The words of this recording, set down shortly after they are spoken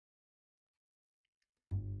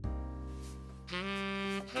It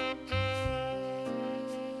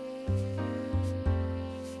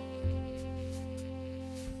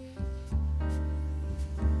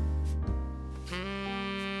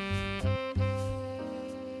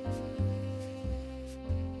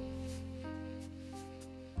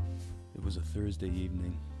was a Thursday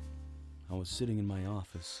evening. I was sitting in my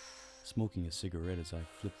office, smoking a cigarette as I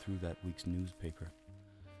flipped through that week's newspaper.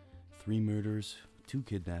 3 murders, 2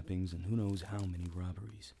 kidnappings, and who knows how many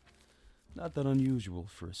robberies. Not that unusual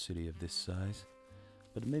for a city of this size,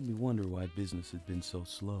 but it made me wonder why business had been so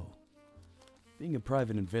slow. Being a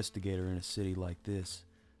private investigator in a city like this,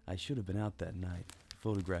 I should have been out that night,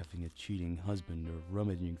 photographing a cheating husband or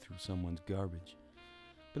rummaging through someone's garbage.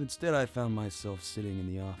 But instead I found myself sitting in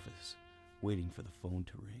the office, waiting for the phone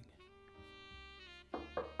to ring.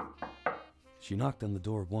 She knocked on the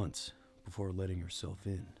door once before letting herself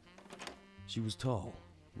in. She was tall,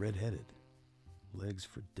 red-headed, legs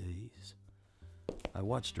for days. I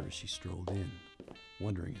watched her as she strolled in,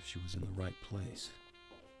 wondering if she was in the right place.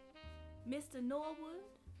 Mr. Norwood?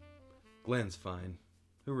 Glenn's fine.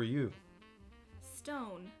 Who are you?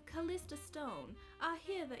 Stone, Callista Stone. I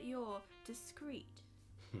hear that you're discreet.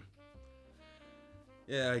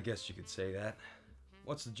 Yeah, I guess you could say that.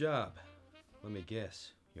 What's the job? Let me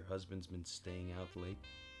guess. Your husband's been staying out late?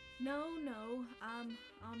 No, I'm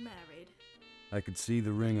unmarried. I could see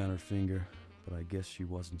the ring on her finger, but I guess she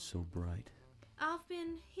wasn't so bright. I've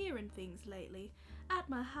been hearing things lately. At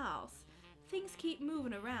my house, things keep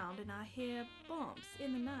moving around and I hear bumps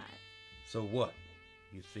in the night. So what?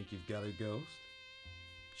 You think you've got a ghost?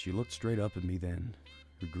 She looked straight up at me then,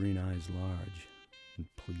 her green eyes large and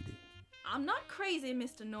pleading. I'm not crazy,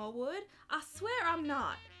 Mr. Norwood. I swear I'm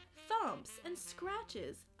not. Thumps and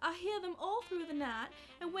scratches. I hear them all through the night,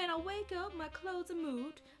 and when I wake up, my clothes are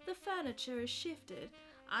moved, the furniture is shifted.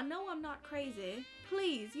 I know I'm not crazy.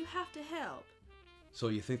 Please, you have to help. So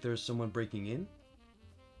you think there's someone breaking in?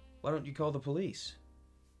 Why don't you call the police?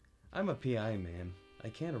 I'm a PI, man. I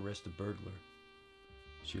can't arrest a burglar.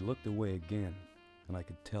 She looked away again, and I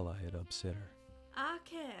could tell I had upset her. I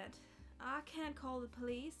can't call the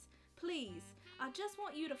police. Please, I just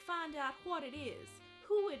want you to find out what it is,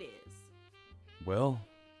 who it is. Well,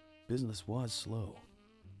 business was slow,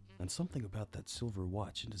 and something about that silver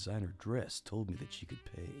watch and designer dress told me that she could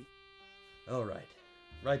pay. All right,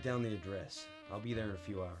 write down the address. I'll be there in a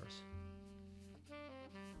few hours.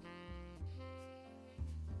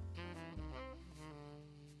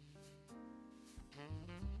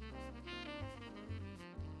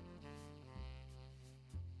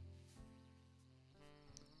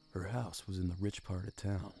 Her house was in the rich part of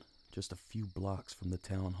town, just a few blocks from the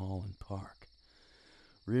town hall and park.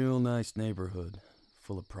 Real nice neighborhood,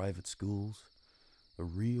 full of private schools, a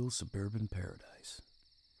real suburban paradise.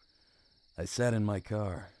 I sat in my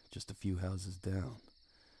car, just a few houses down.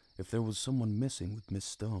 If there was someone missing with Miss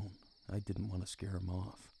Stone, I didn't want to scare him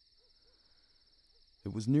off.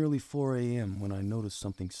 It was nearly 4 a.m. when I noticed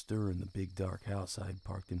something stir in the big dark house I'd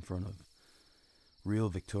parked in front of. Real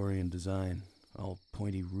Victorian design, all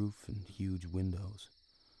pointy roof and huge windows.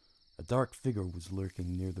 A dark figure was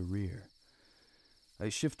lurking near the rear. I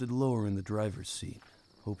shifted lower in the driver's seat,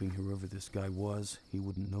 hoping whoever this guy was, he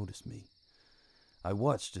wouldn't notice me. I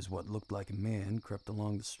watched as what looked like a man crept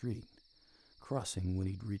along the street, crossing when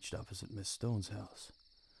he'd reached opposite Miss Stone's house.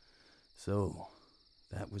 So,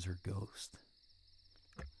 that was her ghost.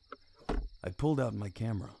 I pulled out my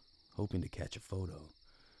camera, hoping to catch a photo,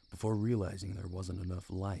 before realizing there wasn't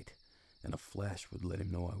enough light, and a flash would let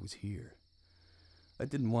him know I was here. I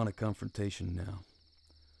didn't want a confrontation now,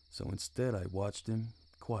 so instead I watched him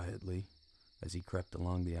quietly as he crept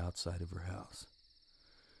along the outside of her house.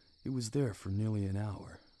 He was there for nearly an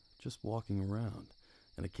hour, just walking around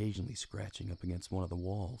and occasionally scratching up against one of the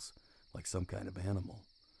walls like some kind of animal.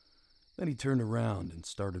 Then he turned around and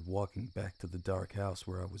started walking back to the dark house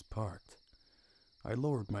where I was parked. I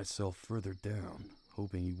lowered myself further down,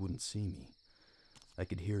 hoping he wouldn't see me. I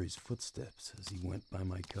could hear his footsteps as he went by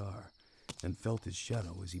my car and felt his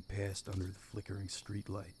shadow as he passed under the flickering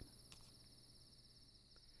streetlight.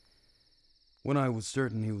 When I was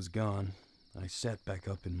certain he was gone, I sat back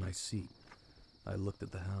up in my seat. I looked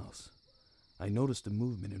at the house. I noticed a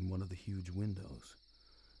movement in one of the huge windows.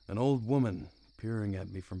 An old woman peering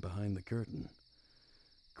at me from behind the curtain.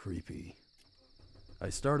 Creepy. I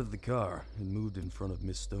started the car and moved in front of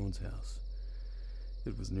Miss Stone's house.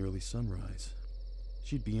 It was nearly sunrise.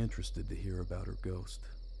 She'd be interested to hear about her ghost,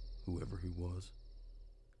 whoever he was.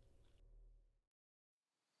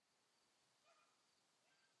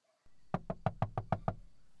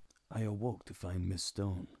 I awoke to find Miss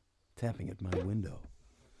Stone tapping at my window.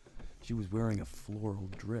 She was wearing a floral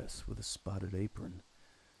dress with a spotted apron,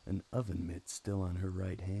 an oven mitt still on her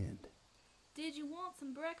right hand. Did you want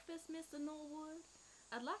some breakfast, Mr. Norwood?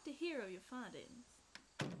 I'd like to hear of your findings.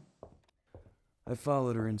 I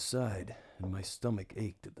followed her inside, and my stomach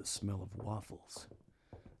ached at the smell of waffles.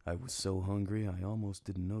 I was so hungry I almost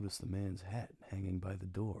didn't notice the man's hat hanging by the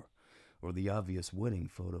door, or the obvious wedding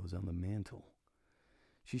photos on the mantel.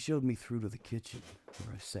 She showed me through to the kitchen,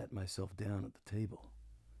 where I sat myself down at the table.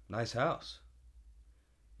 Nice house.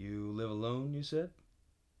 You live alone, you said?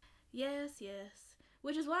 Yes.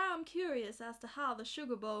 Which is why I'm curious as to how the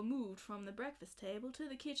sugar bowl moved from the breakfast table to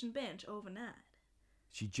the kitchen bench overnight.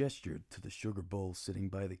 She gestured to the sugar bowl sitting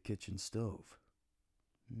by the kitchen stove.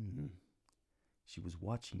 She was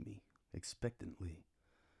watching me, expectantly.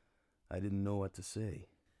 I didn't know what to say.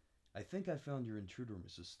 I think I found your intruder,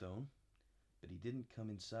 Mrs. Stone, but he didn't come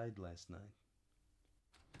inside last night.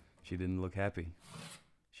 She didn't look happy.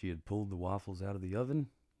 She had pulled the waffles out of the oven,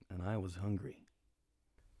 and I was hungry.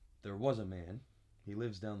 There was a man. He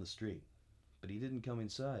lives down the street, but he didn't come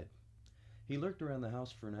inside. He lurked around the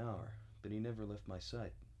house for an hour, but he never left my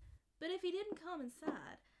sight. But if he didn't come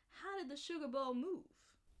inside, how did the sugar bowl move?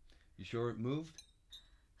 You sure it moved?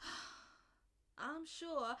 I'm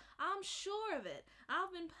sure of it.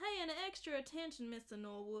 I've been paying extra attention, Mr.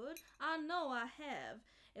 Norwood. I know I have.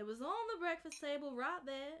 It was on the breakfast table right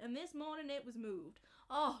there, and this morning it was moved.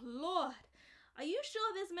 Oh, Lord! Are you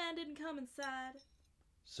sure this man didn't come inside?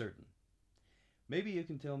 Certain. Maybe you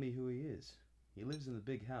can tell me who he is. He lives in the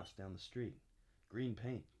big house down the street. Green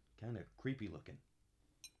paint, kind of creepy looking.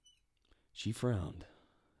 She frowned,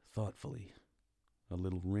 thoughtfully, a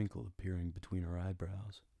little wrinkle appearing between her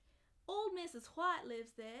eyebrows. Old Mrs. White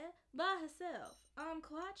lives there, by herself, I'm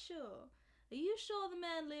quite sure. Are you sure the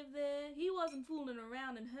man lived there? He wasn't fooling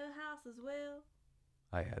around in her house as well?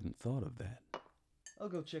 I hadn't thought of that. I'll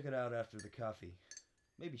go check it out after the coffee.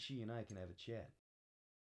 Maybe she and I can have a chat.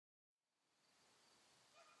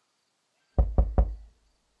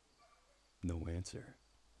 No answer.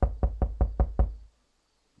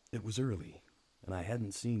 It was early, and I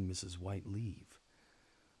hadn't seen Mrs. White leave.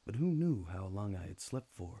 But who knew how long I had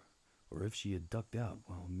slept for, or if she had ducked out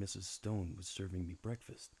while Mrs. Stone was serving me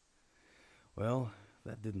breakfast. Well,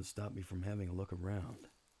 that didn't stop me from having a look around.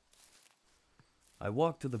 I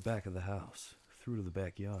walked to the back of the house, through to the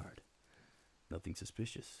backyard. Nothing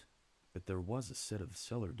suspicious, but there was a set of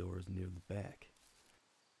cellar doors near the back.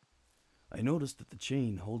 I noticed that the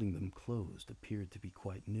chain holding them closed appeared to be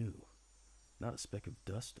quite new. Not a speck of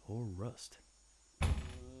dust or rust.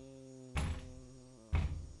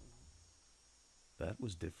 That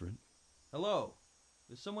was different. Hello?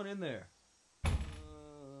 There's someone in there.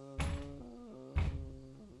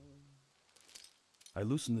 I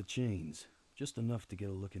loosened the chains, just enough to get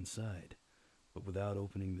a look inside, but without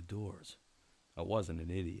opening the doors. I wasn't an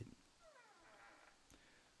idiot.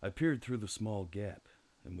 I peered through the small gap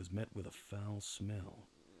and was met with a foul smell,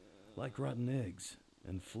 like rotten eggs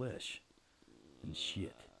and flesh and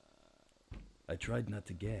shit. I tried not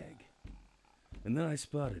to gag, and then I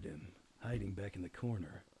spotted him, hiding back in the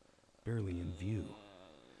corner, barely in view.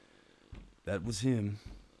 That was him,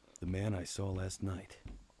 the man I saw last night.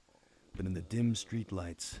 But in the dim street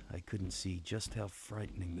lights, I couldn't see just how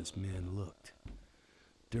frightening this man looked.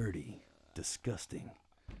 Dirty, disgusting,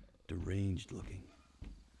 deranged looking.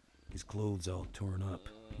 His clothes all torn up,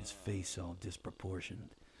 his face all disproportioned,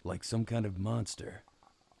 like some kind of monster,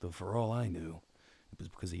 though for all I knew, it was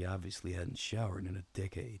because he obviously hadn't showered in a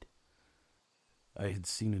decade. I had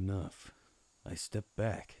seen enough. I stepped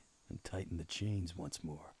back and tightened the chains once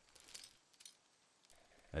more.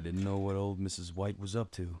 I didn't know what old Mrs. White was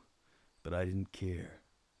up to, but I didn't care.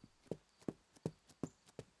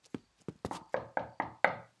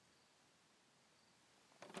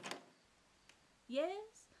 Yes?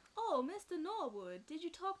 Oh, Mr. Norwood, did you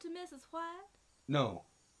talk to Mrs. White? No.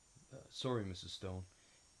 Sorry, Mrs. Stone.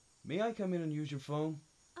 May I come in and use your phone?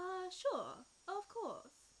 Sure, of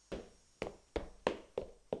course.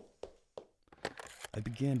 I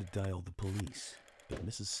began to dial the police, but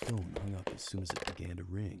Mrs. Stone hung up as soon as it began to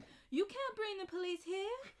ring. You can't bring the police here.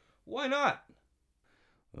 Why not?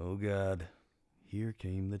 Oh, God. Here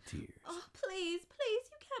came the tears. Oh, please, you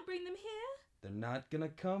can't bring them here. They're not gonna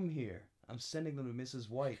come here. I'm sending them to Mrs.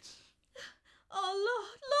 White's. Oh,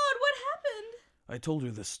 Lord, what happened? I told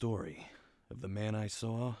her the story of the man I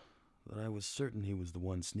saw, that I was certain he was the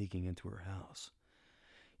one sneaking into her house.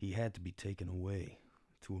 He had to be taken away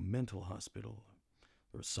to a mental hospital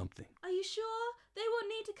or something. Are you sure they won't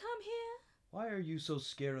need to come here? Why are you so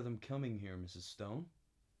scared of them coming here, Mrs. Stone?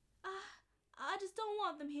 I just don't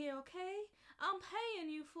want them here, okay? I'm paying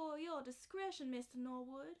you for your discretion, Mr.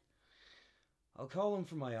 Norwood. I'll call him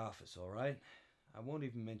from my office, all right? I won't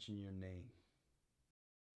even mention your name.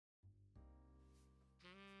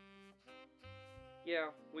 Yeah,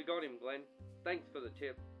 we got him, Glenn. Thanks for the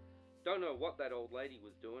tip. Don't know what that old lady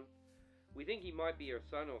was doing. We think he might be her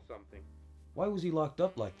son or something. Why was he locked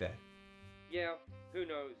up like that? Yeah, who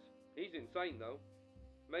knows? He's insane, though.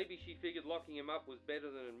 Maybe she figured locking him up was better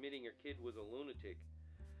than admitting her kid was a lunatic.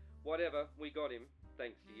 Whatever, we got him,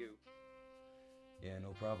 thanks to you. Yeah,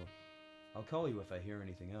 no problem. I'll call you if I hear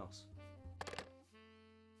anything else.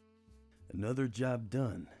 Another job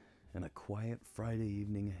done, and a quiet Friday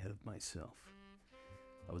evening ahead of myself.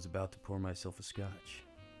 I was about to pour myself a scotch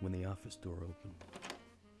when the office door opened.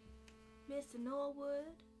 Mr.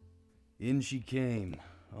 Norwood? In she came,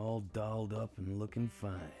 all dolled up and looking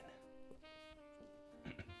fine.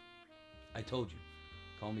 I told you.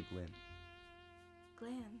 Call me Glenn.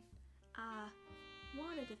 Glenn, I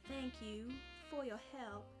wanted to thank you for your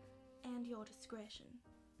help and your discretion.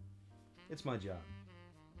 It's my job.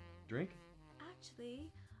 Drink? Actually,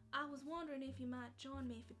 I was wondering if you might join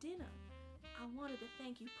me for dinner. I wanted to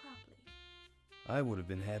thank you properly. I would have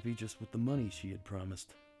been happy just with the money she had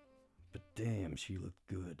promised. But damn, she looked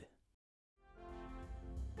good.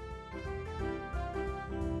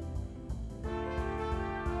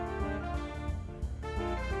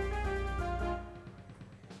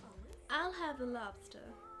 I'll have the lobster.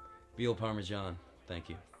 Veal Parmesan, thank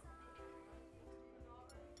you.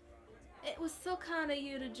 It was so kind of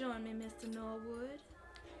you to join me, Mr. Norwood.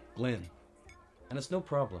 Glenn. And it's no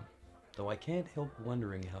problem, though I can't help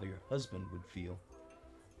wondering how your husband would feel.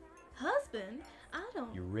 Husband? I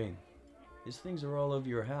don't... Your ring. His things are all over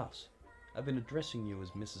your house. I've been addressing you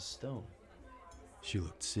as Mrs. Stone. She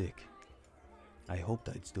looked sick. I hoped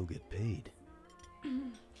I'd still get paid.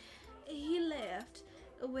 He left.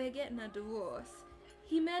 We're getting a divorce.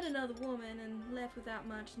 He met another woman and left without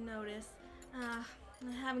much notice. I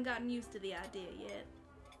haven't gotten used to the idea yet.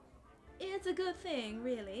 It's a good thing,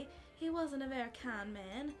 really. He wasn't a very kind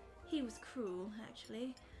man. He was cruel,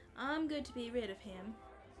 actually. I'm good to be rid of him.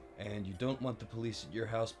 And you don't want the police at your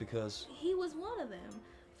house because... He was one of them,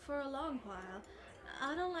 for a long while.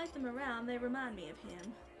 I don't like them around. They remind me of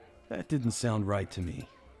him. That didn't sound right to me.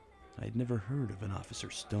 I'd never heard of an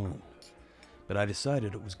Officer Stone, but I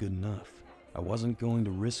decided it was good enough. I wasn't going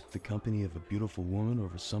to risk the company of a beautiful woman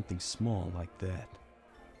over something small like that.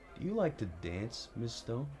 Do you like to dance, Miss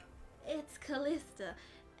Stone? It's Callista,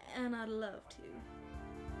 and I'd love to.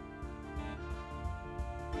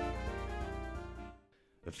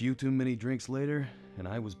 A few too many drinks later, and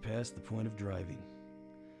I was past the point of driving.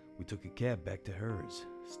 We took a cab back to hers,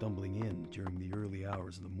 stumbling in during the early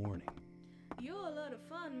hours of the morning. You're a lot of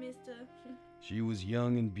fun, mister. She was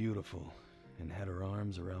young and beautiful, and had her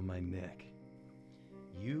arms around my neck.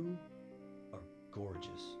 You are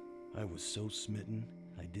gorgeous. I was so smitten,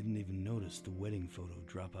 I didn't even notice the wedding photo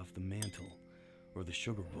drop off the mantel, or the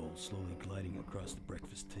sugar bowl slowly gliding across the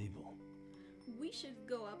breakfast table. We should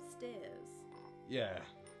go upstairs. Yeah,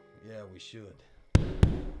 we should.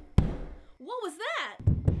 What was that?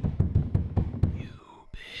 You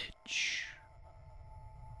bitch.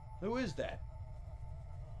 Who is that?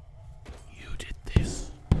 You did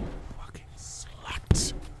this, fucking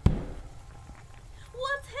slut.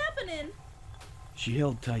 What's happening? She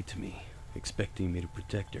held tight to me, expecting me to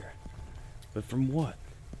protect her. But from what?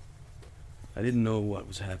 I didn't know what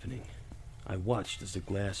was happening. I watched as the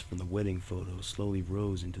glass from the wedding photo slowly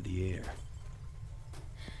rose into the air.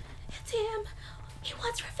 It's him. He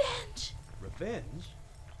wants revenge. Revenge?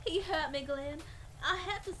 He hurt me, Glenn. I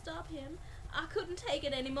had to stop him. I couldn't take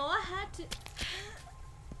it anymore. I had to...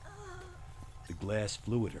 The glass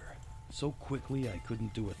flew at her, so quickly I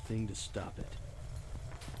couldn't do a thing to stop it.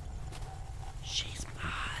 She's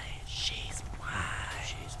mine. She's mine.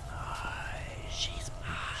 She's mine. She's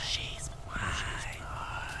mine. She's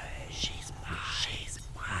mine. She's mine. She's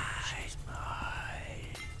mine. She's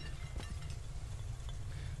mine.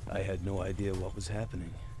 I had no idea what was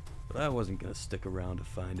happening, but I wasn't going to stick around to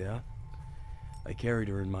find out. I carried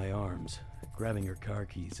her in my arms, grabbing her car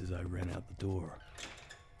keys as I ran out the door.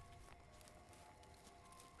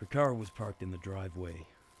 Her car was parked in the driveway.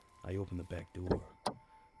 I opened the back door.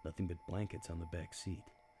 Nothing but blankets on the back seat.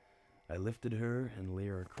 I lifted her and lay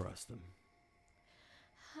her across them.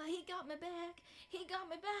 He got me back. He got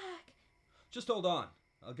me back. Just hold on.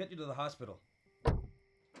 I'll get you to the hospital.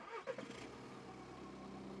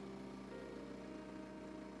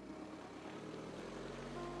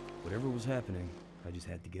 Whatever was happening, I just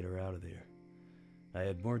had to get her out of there. I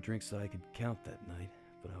had more drinks than I could count that night,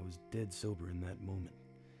 but I was dead sober in that moment.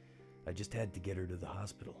 I just had to get her to the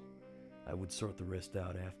hospital. I would sort the rest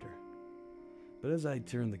out after. But as I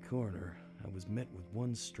turned the corner, I was met with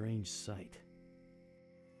one strange sight.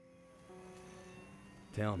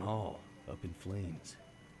 Town Hall, up in flames.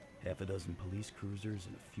 Half a dozen police cruisers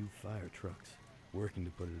and a few fire trucks, working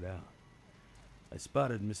to put it out. I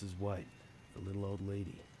spotted Mrs. White, the little old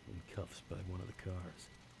lady, in cuffs by one of the cars.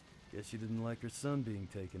 Guess she didn't like her son being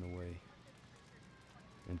taken away.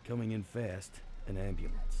 And coming in fast, an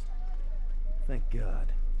ambulance. Thank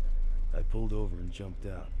God. I pulled over and jumped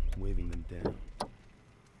out, waving them down.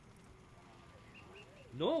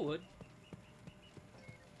 Norwood?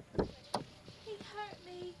 He hurt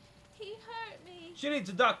me. He hurt me. She needs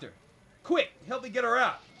a doctor. Quick, help me get her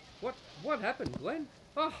out. What happened, Glenn?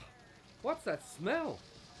 Oh, what's that smell?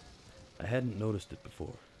 I hadn't noticed it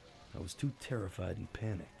before. I was too terrified and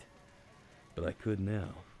panicked. But I could now.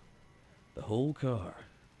 The whole car,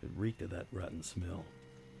 it reeked of that rotten smell.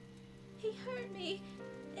 He hurt me.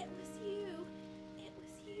 It was you. It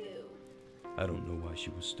was you. I don't know why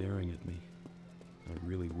she was staring at me. I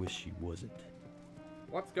really wish she wasn't.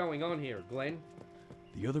 What's going on here, Glenn?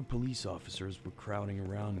 The other police officers were crowding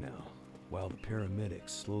around now, while the paramedics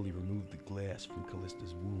slowly removed the glass from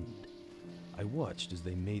Callista's wound. I watched as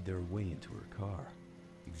they made their way into her car,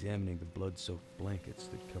 examining the blood-soaked blankets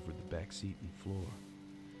that covered the back seat and floor.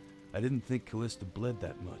 I didn't think Callista bled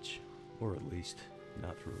that much, or at least,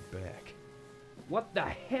 not through her back. What the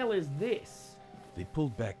hell is this? They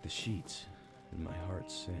pulled back the sheets, and my heart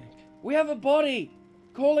sank. We have a body!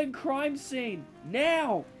 Call in crime scene!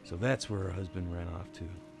 Now! So that's where her husband ran off to.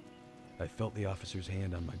 I felt the officer's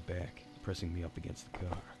hand on my back, pressing me up against the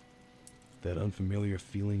car. That unfamiliar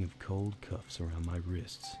feeling of cold cuffs around my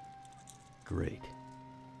wrists. Great.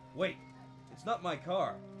 Wait, it's not my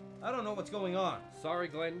car. I don't know what's going on. Sorry,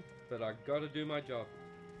 Glenn, but I gotta do my job.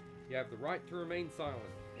 You have the right to remain silent.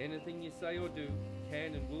 Anything you say or do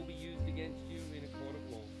can and will be used against you in a court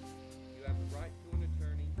of law. You have the right to an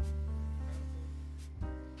attorney.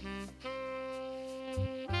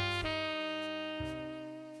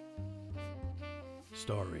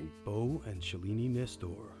 Starring Beau and Shalini Nestor,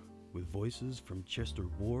 with voices from Chester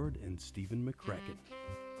Ward and Stephen McCracken.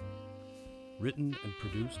 Written and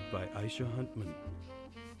produced by Ayesha Huntman.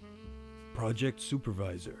 Project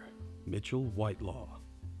Supervisor, Mitchell Whitelaw.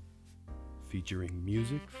 Featuring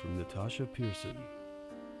music from Natasha Pearson.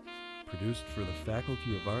 Produced for the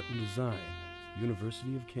Faculty of Art and Design,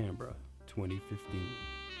 University of Canberra, 2015.